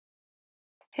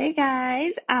Hey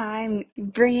guys, I'm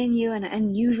bringing you an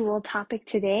unusual topic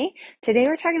today. Today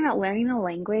we're talking about learning a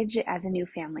language as a new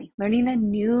family, learning a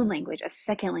new language, a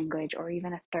second language, or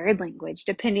even a third language,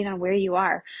 depending on where you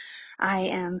are. I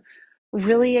am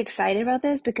really excited about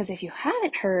this because if you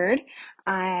haven't heard,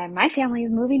 my family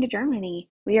is moving to Germany.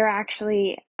 We are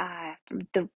actually, as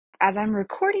I'm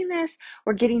recording this,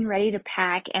 we're getting ready to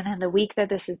pack, and then the week that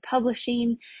this is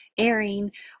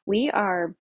airing, we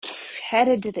are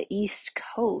headed to the East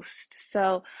Coast.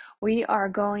 So we are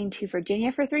going to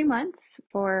Virginia for 3 months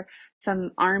for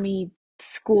some Army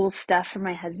school stuff for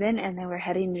my husband, and then we're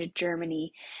heading to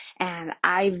Germany. And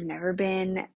we've never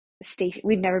been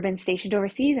stationed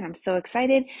overseas, and I'm so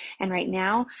excited. And right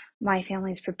now, my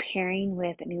family is preparing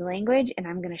with a new language, and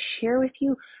I'm going to share with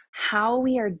you how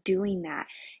we are doing that.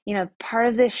 Part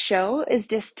of this show is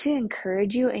just to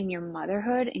encourage you in your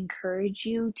motherhood, encourage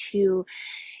you to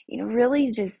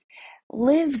really just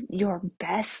live your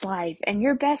best life. And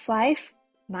your best life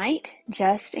might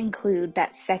just include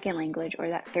that second language or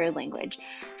that third language.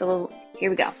 So here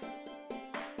we go.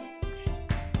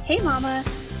 Hey mama,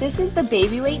 this is the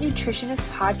Baby Weight Nutritionist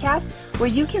podcast where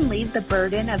you can leave the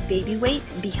burden of baby weight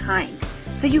behind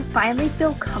so you finally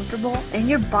feel comfortable in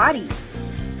your body.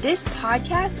 This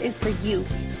podcast is for you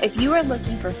if you are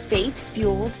looking for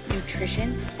faith-fueled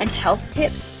nutrition and health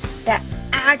tips that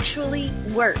actually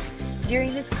work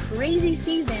during this crazy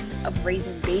season of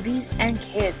raising babies and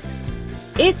kids.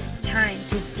 It's time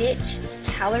to ditch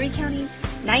calorie counting,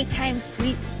 nighttime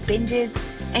sweets, binges,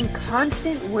 and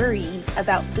constant worrying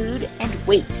about food and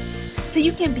weight so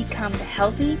you can become the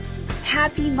healthy,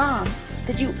 happy mom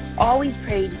that you always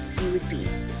prayed you would be.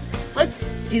 Let's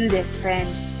do this, friend.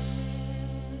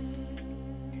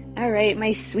 All right,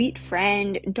 my sweet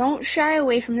friend, don't shy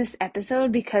away from this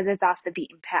episode because it's off the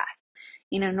beaten path.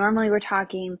 Normally we're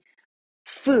talking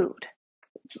food,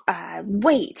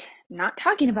 weight, not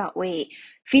talking about weight,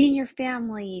 feeding your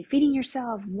family, feeding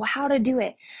yourself, how to do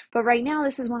it. But right now,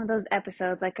 this is one of those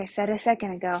episodes, like I said a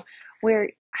second ago,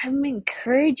 where I'm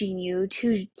encouraging you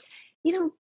to, you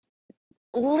know,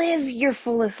 live your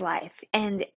fullest life.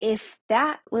 And if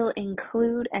that will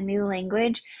include a new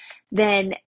language,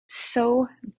 then so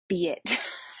be it.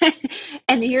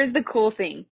 And here's the cool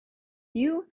thing.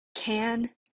 You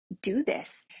can do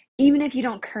this. Even if you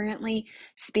don't currently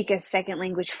speak a second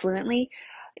language fluently,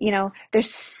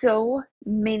 there's so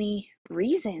many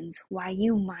reasons why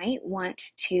you might want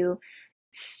to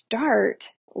start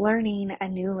learning a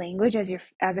new language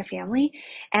as a family.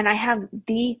 And I have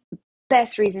the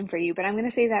best reason for you, but I'm going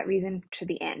to save that reason to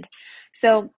the end.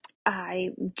 So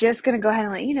I'm just going to go ahead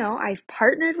and let you know I've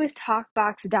partnered with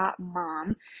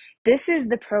TalkBox.mom. This is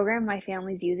the program my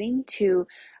family's using to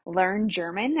learn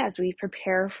German as we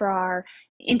prepare for our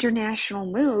international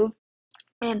move.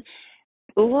 And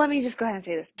let me just go ahead and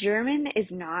say this. German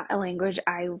is not a language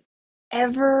I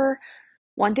ever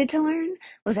wanted to learn,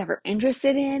 was ever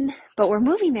interested in, but we're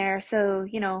moving there. So,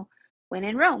 when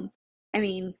in Rome,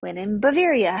 when in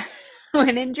Bavaria,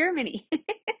 when in Germany.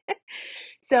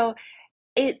 So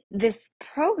this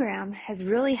program has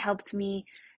really helped me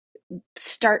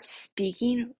start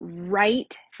speaking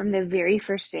right from the very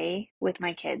first day with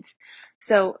my kids.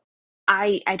 So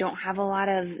I don't have a lot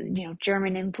of,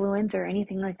 German influence or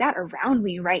anything like that around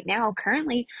me right now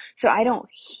currently. So I don't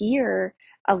hear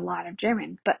a lot of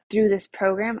German, but through this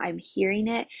program, I'm hearing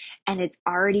it and it's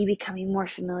already becoming more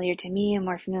familiar to me and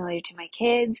more familiar to my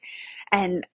kids.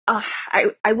 And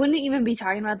I wouldn't even be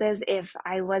talking about this if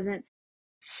I wasn't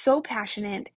so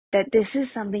passionate that this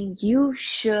is something you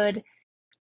should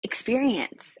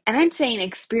experience. And I'm saying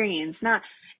experience, not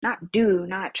do,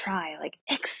 not try, like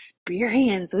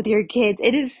experience with your kids.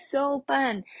 It is so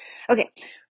fun. Okay,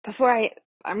 before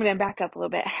I'm going to back up a little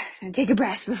bit and take a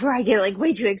breath before I get like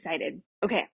way too excited.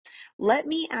 Okay. Let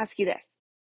me ask you this.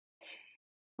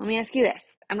 I'm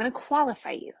going to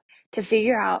qualify you to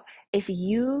figure out if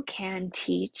you can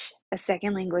teach a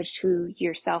second language to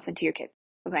yourself and to your kids.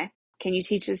 Okay? Can you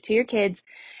teach this to your kids?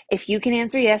 If you can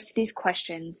answer yes to these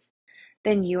questions,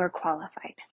 then you are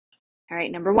qualified. All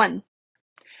right, number one,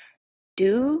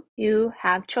 do you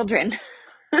have children?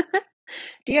 Do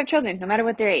you have children, no matter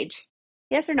what their age?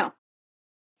 Yes or no? All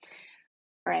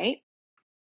right.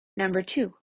 Number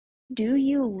two, do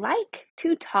you like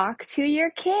to talk to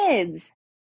your kids?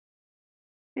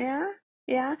 Yeah,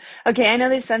 yeah. Okay, I know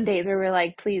there's some days where we're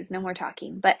like, please, no more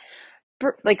talking. But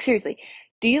like seriously,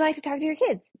 do you like to talk to your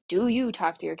kids? Do you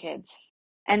talk to your kids?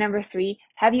 And number three,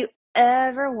 have you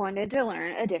ever wanted to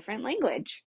learn a different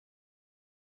language?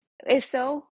 If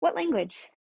so, what language?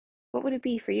 What would it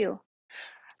be for you?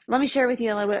 Let me share with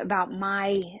you a little bit about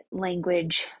my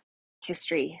language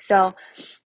history. So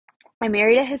I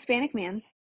married a Hispanic man,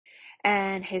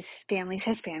 and his family's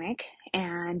Hispanic,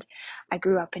 and I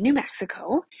grew up in New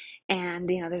Mexico, and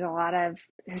there's a lot of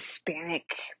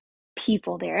Hispanic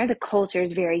people there. The culture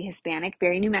is very Hispanic,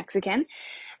 very New Mexican.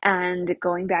 And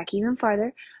going back even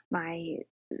farther, my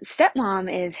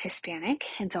stepmom is Hispanic,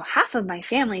 and so half of my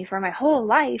family for my whole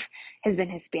life has been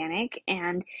Hispanic,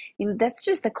 and that's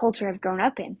just the culture I've grown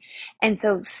up in. And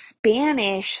so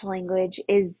Spanish language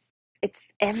is it's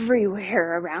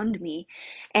everywhere around me.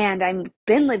 And I've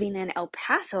been living in El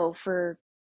Paso for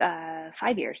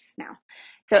 5 years now.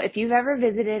 So if you've ever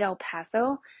visited El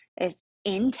Paso, it's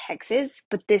in Texas,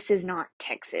 but this is not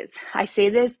Texas. I say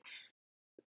this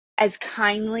as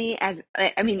kindly as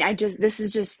I mean, this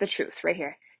is just the truth right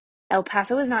here. El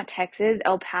Paso is not Texas.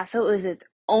 El Paso is its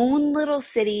own little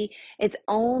city, its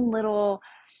own little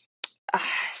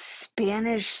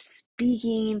Spanish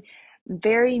speaking,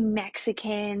 very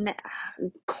Mexican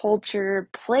culture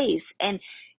place. And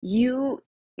you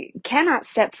cannot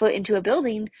step foot into a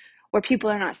building where people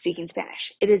are not speaking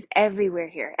Spanish. It is everywhere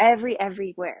here,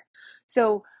 everywhere.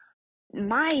 So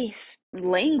my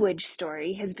language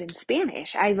story has been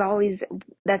Spanish.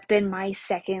 That's been my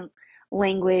second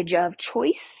language of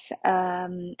choice.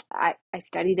 I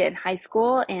studied it in high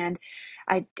school, and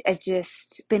I've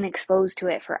just been exposed to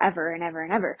it forever and ever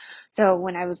and ever. So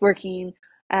when I was working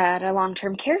at a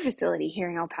long-term care facility here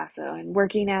in El Paso and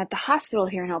working at the hospital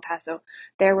here in El Paso,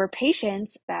 there were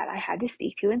patients that I had to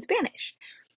speak to in Spanish.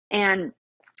 And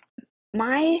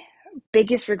my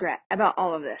biggest regret about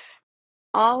all of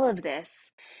this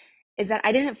is that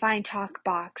I didn't find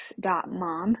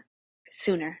talkbox.mom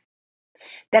sooner.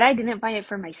 That I didn't find it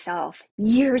for myself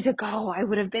years ago. I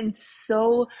would have been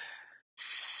so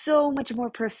much more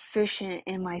proficient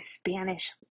in my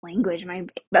Spanish language, my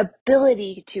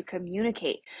ability to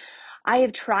communicate. I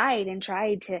have tried and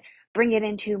tried to bring it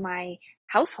into my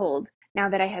household now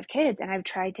that I have kids, and I've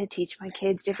tried to teach my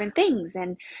kids different things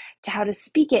and to how to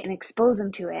speak it and expose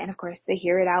them to it. And of course, they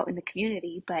hear it out in the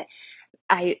community, but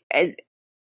I,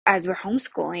 as we're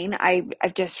homeschooling,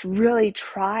 I've just really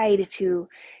tried to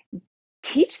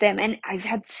teach them, and I've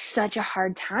had such a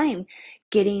hard time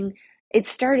getting it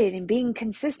started and being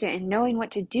consistent and knowing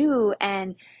what to do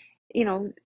and you know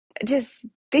just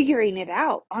figuring it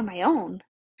out on my own.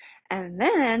 And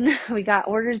then we got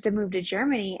orders to move to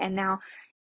Germany, and now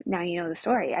you know the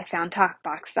story. I found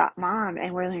Talkbox.mom,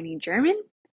 and we're learning German,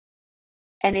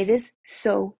 and it is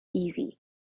so easy.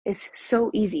 It's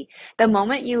so easy. The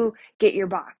moment you get your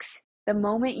box, the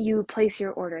moment you place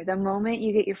your order, the moment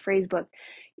you get your phrase book,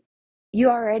 you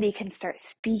already can start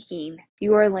speaking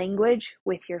your language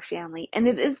with your family. And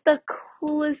it is the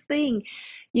coolest thing.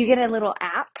 You get a little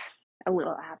app.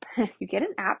 You get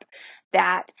an app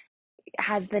that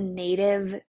has a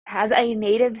native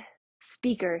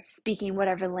speaker speaking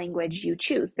whatever language you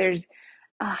choose. There's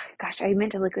oh gosh, I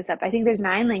meant to look this up. I think there's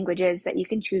 9 languages that you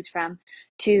can choose from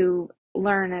to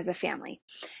learn as a family.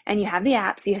 And you have the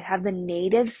apps, you have the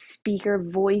native speaker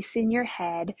voice in your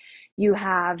head. You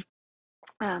have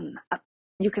a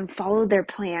you can follow their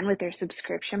plan with their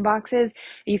subscription boxes.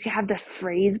 You can have the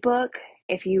phrase book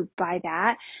if you buy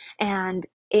that, and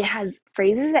it has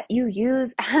phrases that you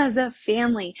use as a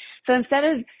family. So instead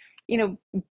of, you know,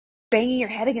 banging your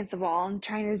head against the wall and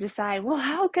trying to decide, well,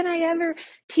 how can I ever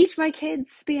teach my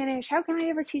kids Spanish? How can I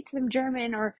ever teach them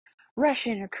German or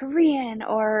Russian or Korean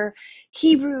or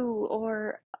Hebrew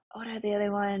or what are the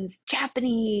other ones?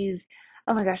 Japanese.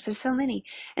 Oh my gosh, there's so many.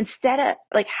 Instead of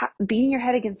like beating your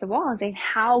head against the wall and saying,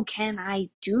 how can I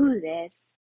do this?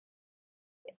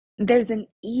 There's an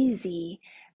easy,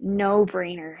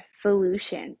 no-brainer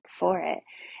solution for it.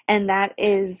 And that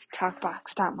is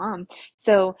Talkbox.mom.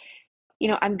 So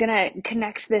I'm gonna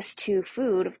connect this to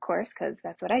food, of course, because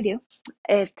that's what I do.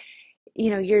 If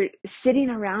you're sitting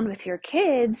around with your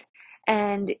kids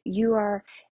and you are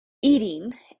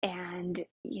eating, and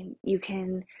you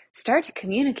can start to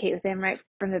communicate with them right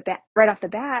off the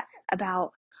bat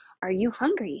about, are you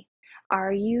hungry?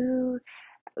 Are you,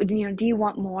 do you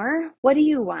want more? What do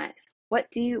you want? What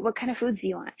kind of foods do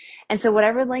you want? And so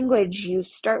whatever language you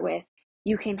start with,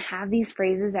 you can have these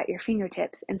phrases at your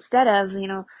fingertips instead of,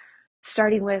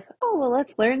 starting with, oh, well,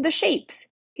 let's learn the shapes.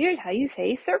 Here's how you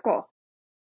say circle.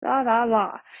 La, la,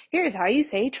 la. Here's how you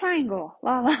say triangle.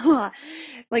 La, la, la.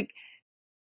 Like,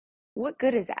 what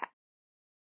good is that?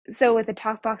 So with the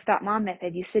talkbox.mom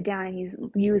method, you sit down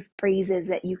and use phrases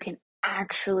that you can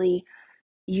actually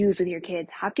use with your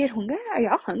kids. Habt ihr Hunger? Are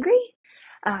y'all hungry?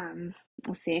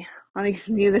 Let's see. Let me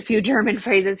use a few German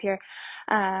phrases here.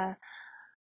 Uh,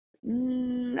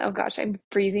 oh gosh, I'm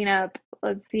freezing up.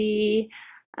 Let's see.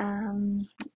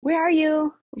 Where are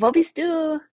you? Wo bist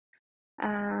du?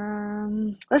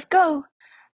 let's go,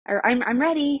 or I'm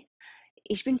ready.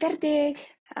 Ich bin fertig.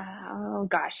 Oh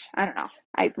gosh, I don't know.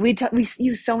 We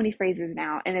use so many phrases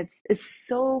now, and it's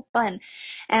so fun.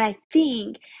 And I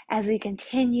think as we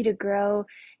continue to grow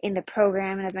in the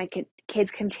program, and as my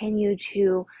kids continue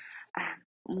to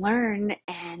learn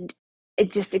and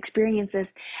just experience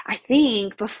this, I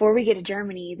think before we get to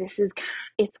Germany,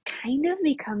 it's kind of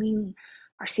becoming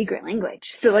our secret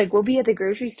language. So like we'll be at the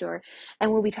grocery store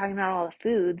and we'll be talking about all the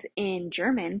foods in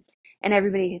German, and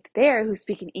everybody there who's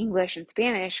speaking English and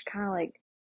Spanish kind of like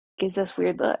gives us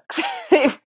weird looks.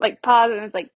 Like pause and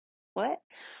it's like, what?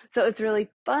 So it's really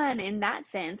fun in that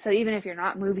sense. So even if you're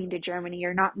not moving to Germany,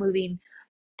 you're not moving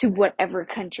to whatever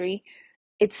country,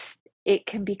 it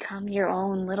can become your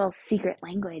own little secret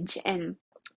language, and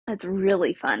it's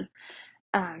really fun.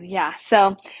 Yeah,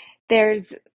 so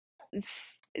there's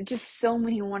just so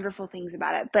many wonderful things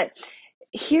about it. But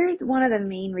here's one of the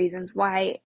main reasons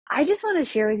why I just want to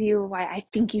share with you why I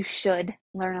think you should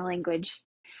learn a language,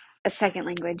 a second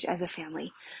language as a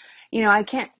family. I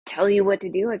can't tell you what to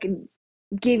do. I can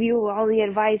give you all the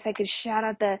advice. I could shout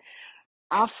out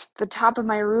off the top of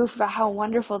my roof about how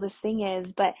wonderful this thing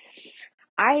is, but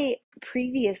I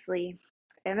previously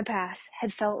in the past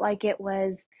had felt like it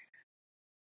was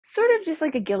sort of just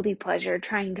like a guilty pleasure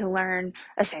trying to learn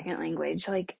a second language.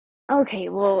 Like, okay,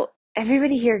 well,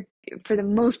 everybody here, for the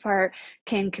most part,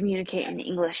 can communicate in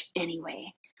English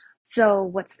anyway. So,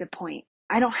 what's the point?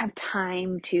 I don't have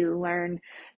time to learn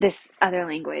this other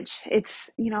language.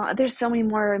 There's so many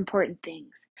more important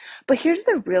things. But here's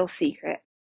the real secret,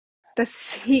 the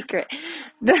secret,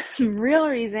 the real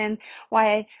reason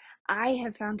why I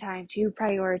have found time to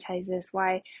prioritize this,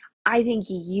 why I think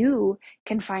you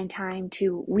can find time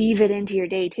to weave it into your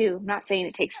day too. I'm not saying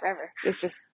it takes forever. It's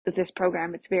just with this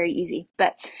program, it's very easy.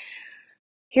 But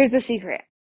here's the secret.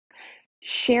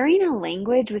 Sharing a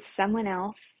language with someone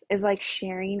else is like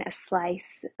sharing a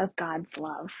slice of God's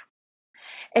love.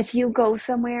 If you go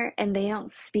somewhere and they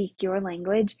don't speak your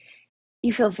language,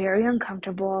 you feel very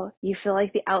uncomfortable. You feel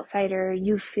like the outsider.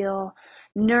 You feel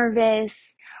nervous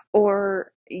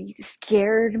or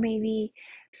scared, maybe.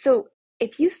 So,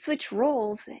 if you switch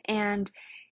roles and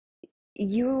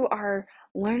you are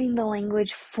learning the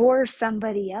language for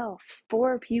somebody else,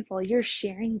 for people, you're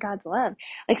sharing God's love.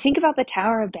 Like, think about the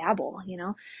Tower of Babel,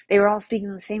 they were all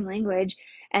speaking the same language,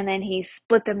 and then he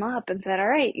split them up and said, all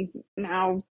right,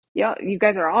 now, yeah, you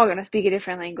guys are all going to speak a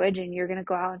different language and you're going to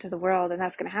go out into the world, and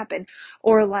that's going to happen.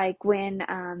 Or like when,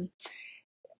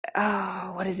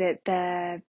 what is it?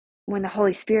 When the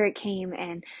Holy Spirit came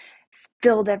and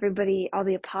filled everybody, all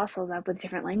the apostles up with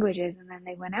different languages, and then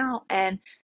they went out and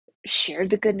shared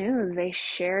the good news. They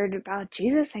shared about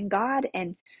Jesus and God,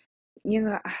 and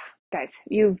guys,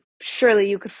 you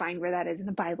could find where that is in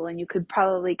the Bible, and you could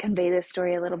probably convey this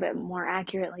story a little bit more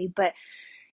accurately. But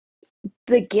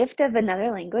the gift of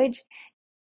another language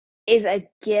is a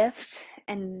gift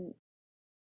and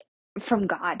from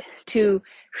God to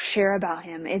share about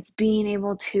Him. It's being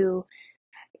able to,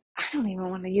 I don't even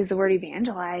want to use the word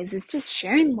evangelize. It's just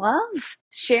sharing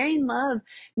love,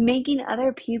 making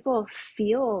other people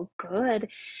feel good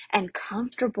and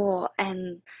comfortable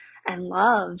and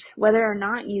loved, whether or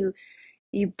not you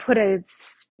put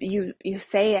you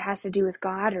say it has to do with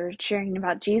God or sharing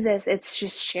about Jesus. It's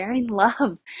just sharing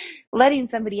love, letting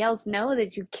somebody else know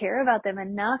that you care about them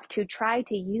enough to try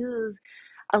to use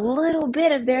a little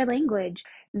bit of their language.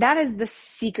 That is the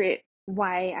secret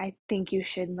why I think you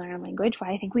should learn a language,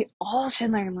 why I think we all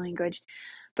should learn a language.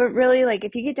 But really, like,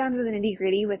 if you get down to the nitty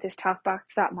gritty with this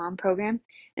TalkBox.mom program,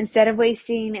 instead of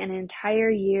wasting an entire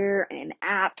year in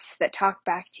apps that talk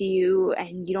back to you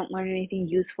and you don't learn anything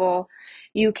useful,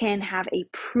 you can have a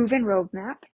proven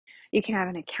roadmap. You can have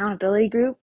an accountability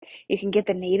group. You can get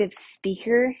the native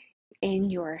speaker in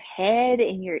your head,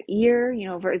 in your ear,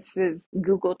 versus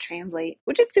Google Translate,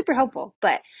 which is super helpful,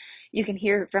 but you can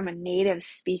hear from a native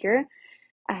speaker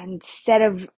instead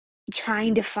of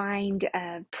trying to find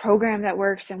a program that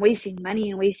works and wasting money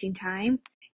and wasting time.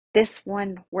 This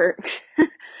one works.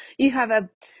 You have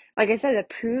like I said, a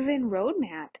proven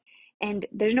roadmap, and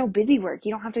there's no busy work.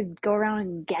 You don't have to go around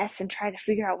and guess and try to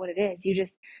figure out what it is. You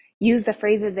just use the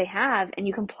phrases they have, and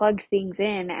you can plug things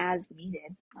in as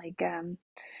needed. Like,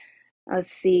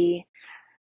 let's see,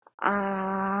 when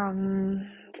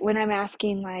I'm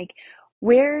asking, like,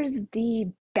 where's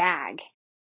the bag?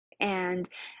 And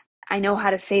I know how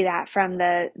to say that from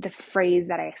the phrase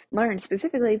that I learned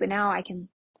specifically, but now I can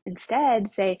instead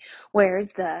say,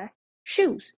 where's the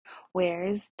shoes?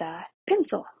 Where's the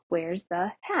pencil? Where's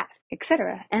the hat?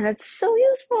 Etc. And that's so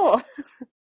useful.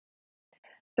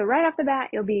 So right off the bat,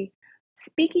 you'll be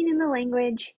speaking in the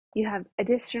language You have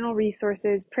additional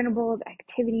resources, printables,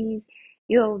 activities.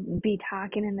 You'll be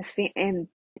talking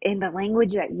in the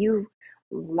language that you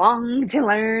long to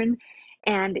learn,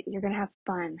 and you're gonna have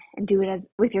fun and do it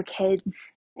with your kids,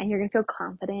 and you're gonna feel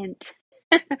confident.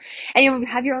 And you'll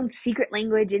have your own secret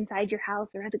language inside your house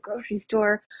or at the grocery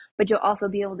store, but you'll also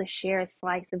be able to share a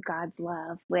slice of God's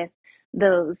love with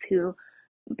those who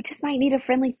just might need a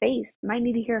friendly face, might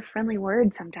need to hear a friendly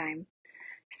word sometime.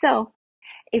 So,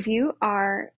 if you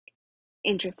are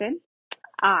interested,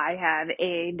 I have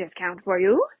a discount for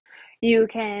you. You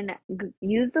can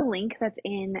use the link that's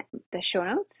in the show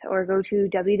notes or go to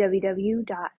www.bit.ly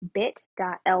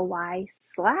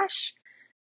slash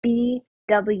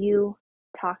BW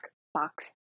Talkbox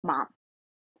Mom.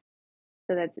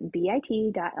 So that's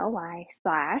bit.ly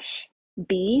slash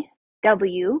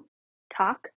BW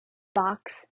Talkbox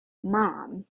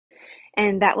Mom.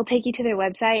 And that will take you to their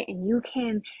website, and you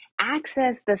can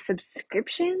access the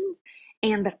subscriptions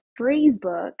and the phrase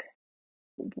book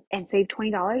and save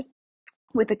 $20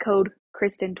 with the code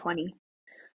Kristen20.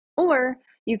 Or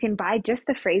you can buy just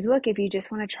the phrase book if you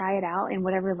just want to try it out in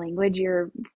whatever language you're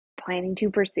planning to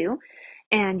pursue.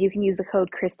 And you can use the code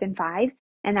Kristen5,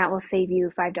 and that will save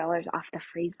you $5 off the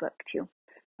phrase book too.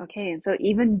 Okay, and so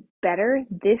even better,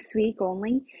 this week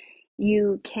only,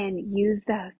 you can use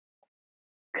the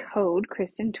code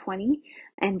Kristen20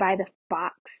 and buy the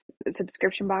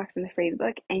subscription box in the phrase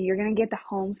book, and you're going to get the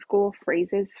homeschool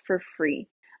phrases for free.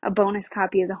 A bonus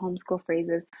copy of the homeschool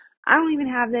phrases. I don't even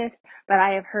have this, but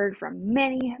I have heard from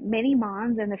many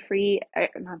moms in the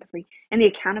in the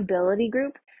accountability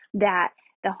group that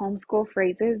the homeschool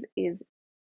phrases is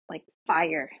like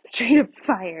fire, straight up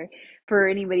fire for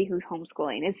anybody who's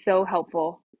homeschooling. It's so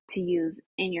helpful to use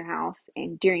in your house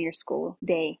and during your school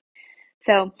day.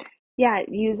 So, yeah,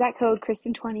 use that code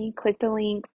Kristen20. Click the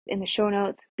link in the show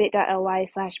notes, bit.ly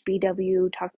slash BW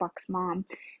Talkbox Mom.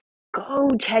 Go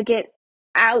check it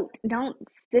out. Don't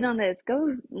sit on this.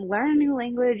 Go learn a new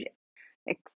language.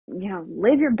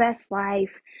 Live your best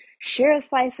life. Share a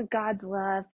slice of God's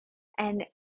love and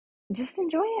just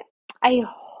enjoy it. I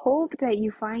hope that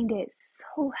you find it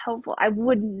so helpful. I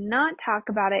would not talk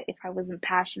about it if I wasn't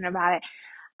passionate about it.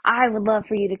 I would love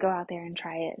for you to go out there and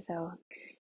try it. So,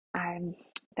 um,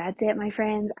 that's it, my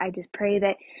friends. I just pray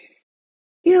that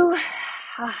you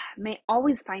may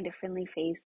always find a friendly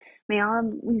face, may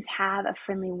always have a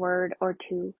friendly word or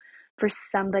two for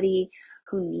somebody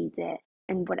who needs it,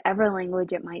 in whatever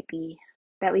language it might be,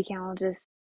 that we can all just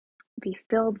be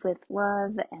filled with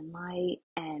love and light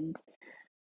and,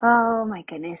 oh my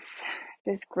goodness,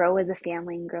 just grow as a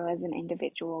family and grow as an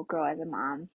individual, grow as a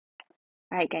mom.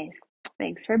 All right, guys,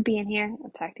 thanks for being here.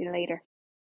 I'll talk to you later.